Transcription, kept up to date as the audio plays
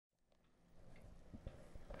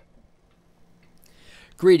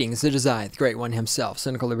Greetings, it is I, the Great One himself,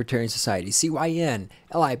 Cynical Libertarian Society,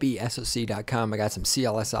 CYNLIBSOC.com. I got some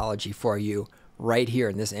CLSology for you right here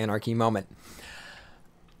in this anarchy moment.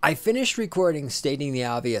 I finished recording Stating the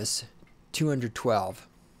Obvious 212.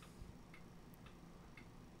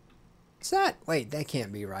 Is that? Wait, that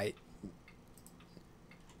can't be right.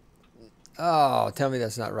 Oh, tell me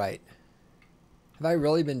that's not right. Have I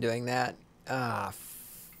really been doing that?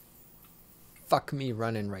 Fuck me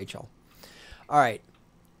running, Rachel. All right.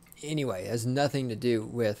 Anyway, it has nothing to do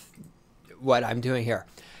with what I'm doing here.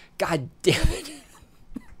 God damn it.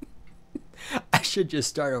 I should just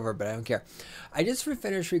start over, but I don't care. I just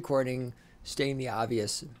finished recording Stating the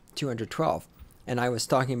Obvious 212. And I was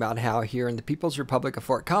talking about how here in the People's Republic of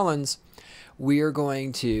Fort Collins, we,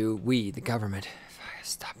 the government,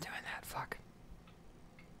 stop doing that, fuck.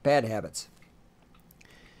 Bad habits.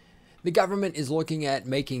 The government is looking at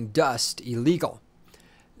making dust illegal.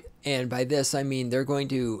 And by this, I mean they're going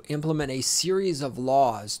to implement a series of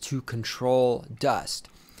laws to control dust.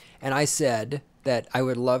 And I said that I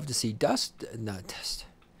would love to see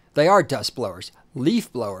they are dust blowers,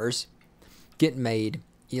 leaf blowers, get made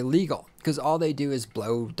illegal. Because all they do is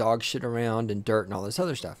blow dog shit around and dirt and all this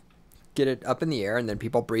other stuff. Get it up in the air and then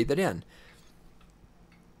people breathe it in.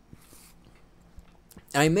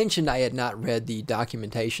 I mentioned I had not read the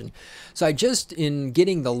documentation. So I just, in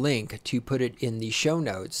getting the link to put it in the show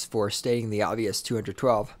notes for Stating the Obvious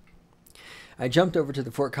 212, I jumped over to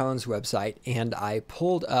the Fort Collins website and I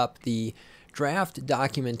pulled up the draft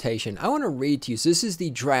documentation. I want to read to you. So this is the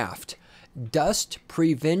draft Dust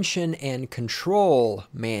Prevention and Control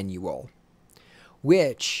Manual,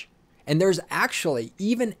 which... And there's actually,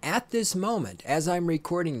 even at this moment, as I'm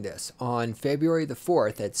recording this on February the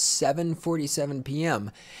 4th at 7:47 p.m.,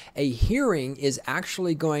 a hearing is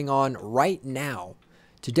actually going on right now,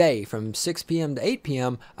 today, from 6 p.m. to 8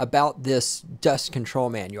 p.m., about this dust control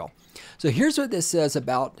manual. So here's what this says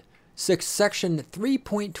about section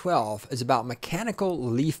 3.12 is about mechanical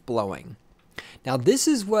leaf blowing. Now, this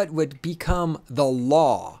is what would become the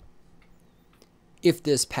law if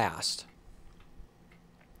this passed.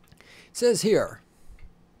 It says here,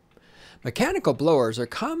 mechanical blowers are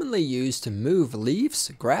commonly used to move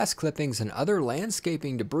leaves, grass clippings, and other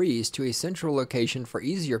landscaping debris to a central location for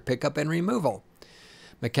easier pickup and removal.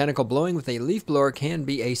 Mechanical blowing with a leaf blower can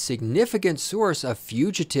be a significant source of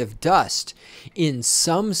fugitive dust in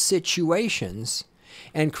some situations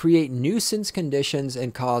and create nuisance conditions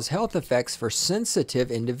and cause health effects for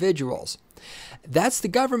sensitive individuals. That's the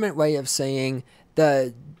government way of saying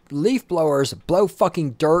the leaf blowers blow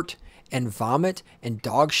fucking dirt and vomit and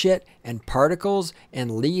dog shit and particles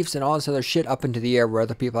and leaves and all this other shit up into the air where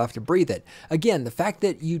other people have to breathe it. Again, the fact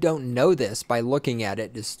that you don't know this by looking at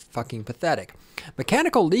it is fucking pathetic.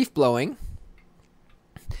 Mechanical leaf blowing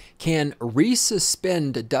can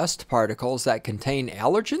resuspend dust particles that contain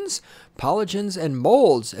allergens, pollutants, and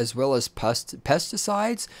molds, as well as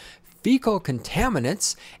pesticides, fecal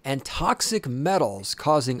contaminants, and toxic metals,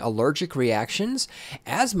 causing allergic reactions,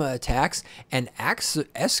 asthma attacks, and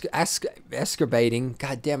exacerbating,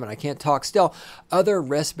 god damn it, I can't talk still, other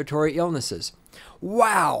respiratory illnesses.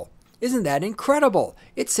 Wow! Isn't that incredible?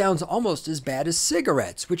 It sounds almost as bad as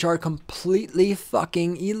cigarettes, which are completely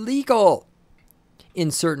fucking illegal in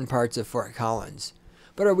certain parts of Fort Collins.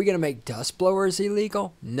 But are we going to make dust blowers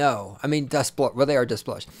illegal? No. I mean, well, they are dust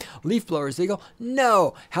blowers. Leaf blowers legal?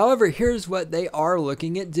 No. However, here's what they are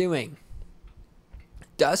looking at doing.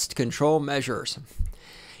 Dust control measures.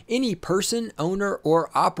 Any person, owner,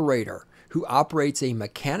 or operator who operates a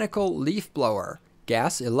mechanical leaf blower,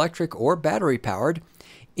 gas, electric, or battery powered,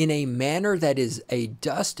 in a manner that is a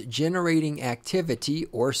dust-generating activity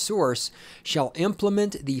or source shall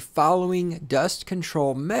implement the following dust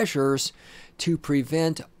control measures to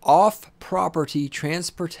prevent off-property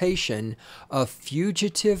transportation of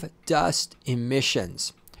fugitive dust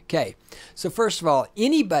emissions. Okay, so first of all,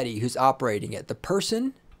 anybody who's operating it, the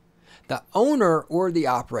person, the owner, or the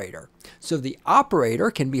operator. So the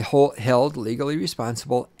operator can be held legally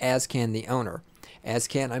responsible, as can the owner, as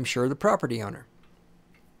can, I'm sure, the property owner.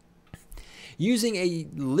 Using a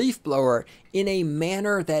leaf blower in a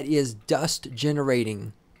manner that is dust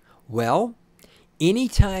generating. Well,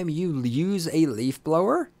 anytime you use a leaf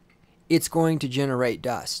blower, it's going to generate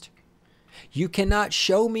dust. You cannot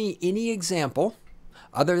show me any example,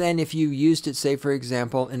 other than if you used it, say, for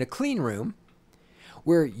example, in a clean room,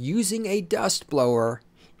 where using a dust blower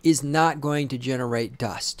is not going to generate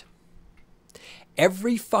dust.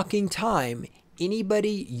 Every fucking time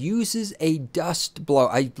anybody uses a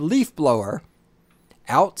leaf blower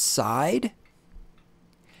outside,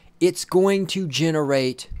 it's going to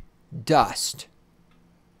generate dust.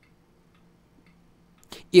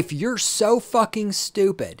 If you're so fucking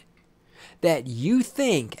stupid that you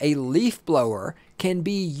think a leaf blower can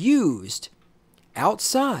be used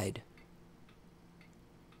outside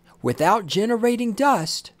without generating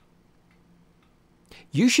dust,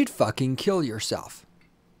 you should fucking kill yourself.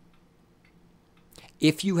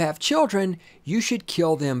 If you have children, you should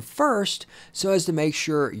kill them first so as to make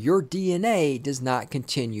sure your DNA does not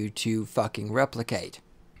continue to fucking replicate.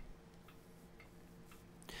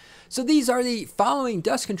 So these are the following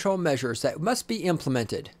dust control measures that must be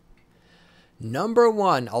implemented. Number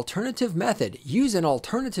 1, alternative method. Use an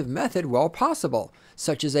alternative method while possible,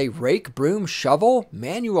 such as a rake, broom, shovel,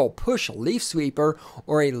 manual push leaf sweeper,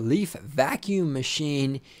 or a leaf vacuum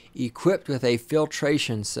machine equipped with a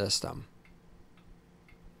filtration system.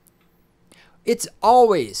 It's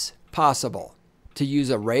always possible to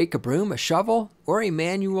use a rake, a broom, a shovel, or a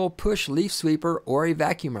manual push leaf sweeper or a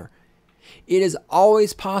vacuumer. It is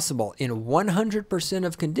always possible in 100%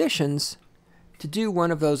 of conditions to do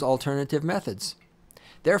one of those alternative methods.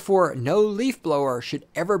 Therefore, no leaf blower should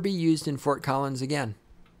ever be used in Fort Collins again.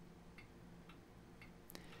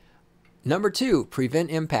 Number 2,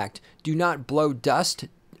 prevent impact. Do not blow dust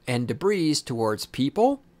and debris towards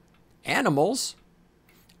people, animals,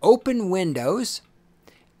 open windows,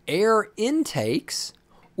 air intakes,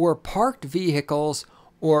 or parked vehicles,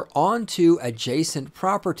 or onto adjacent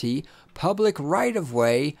property, public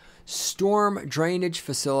right-of-way, storm drainage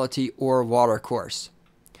facility, or watercourse.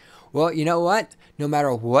 Well, you know what? No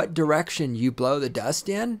matter what direction you blow the dust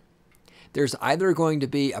in, there's either going to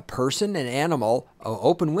be a person, an animal, an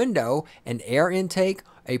open window, an air intake,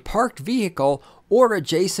 a parked vehicle, or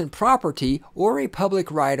adjacent property, or a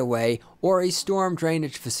public right-of-way, or a storm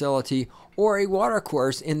drainage facility, or a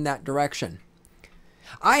watercourse in that direction.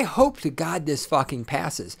 I hope to God this fucking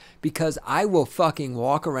passes, because I will fucking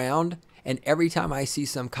walk around, and every time I see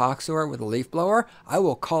some cocksucker with a leaf blower, I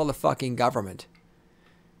will call the fucking government.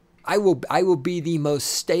 I will be the most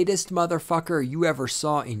statist motherfucker you ever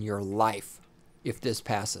saw in your life if this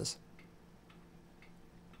passes.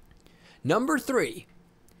 Number 3,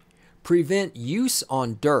 prevent use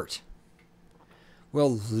on dirt.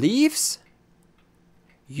 Well, leaves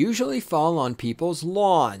usually fall on people's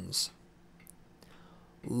lawns.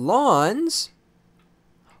 Lawns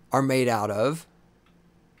are made out of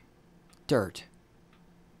dirt.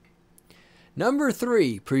 Number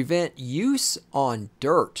 3, prevent use on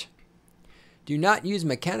dirt. Do not use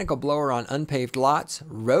mechanical blower on unpaved lots,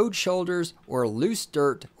 road shoulders, or loose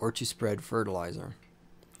dirt, or to spread fertilizer.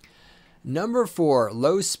 Number 4,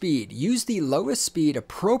 low speed. Use the lowest speed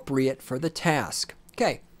appropriate for the task.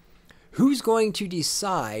 Okay, who's going to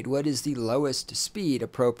decide what is the lowest speed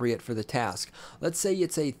appropriate for the task? Let's say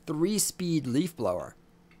it's a 3-speed leaf blower,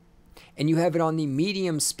 and you have it on the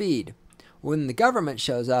medium speed. When the government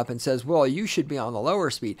shows up and says, well, you should be on the lower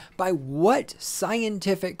speed, by what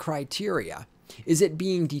scientific criteria is it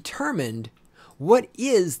being determined what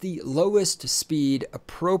is the lowest speed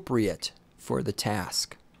appropriate for the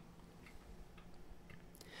task?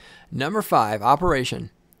 Number 5, operation.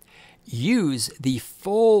 Use the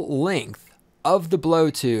full length of the blow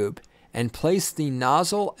tube and place the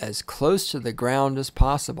nozzle as close to the ground as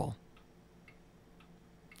possible,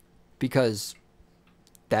 because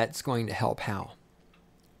that's going to help how.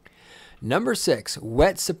 Number 6,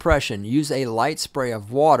 wet suppression. Use a light spray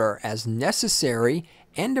of water as necessary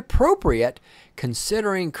and appropriate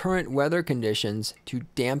considering current weather conditions to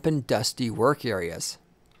dampen dusty work areas.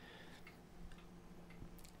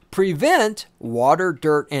 Prevent water,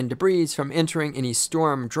 dirt, and debris from entering any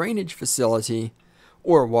storm drainage facility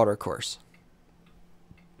or watercourse.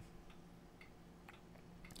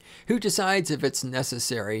 Who decides if it's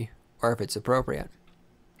necessary or if it's appropriate?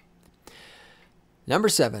 Number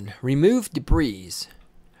 7, remove debris.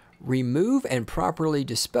 Remove and properly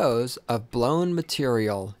dispose of blown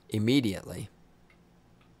material immediately.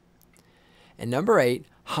 And number 8,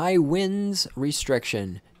 high winds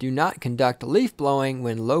restriction. Do not conduct leaf blowing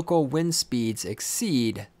when local wind speeds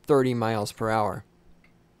exceed 30 miles per hour.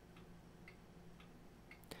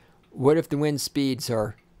 What if the wind speeds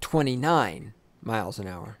are 29 miles an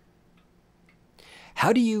hour?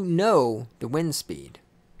 How do you know the wind speed?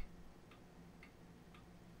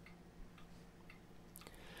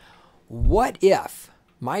 What if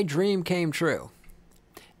my dream came true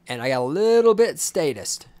and I got a little bit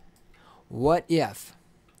statist? What if,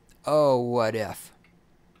 oh what if,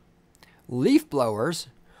 leaf blowers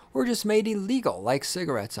were just made illegal like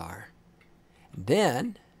cigarettes are?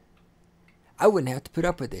 Then I wouldn't have to put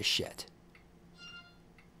up with this shit.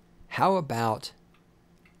 How about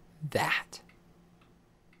that?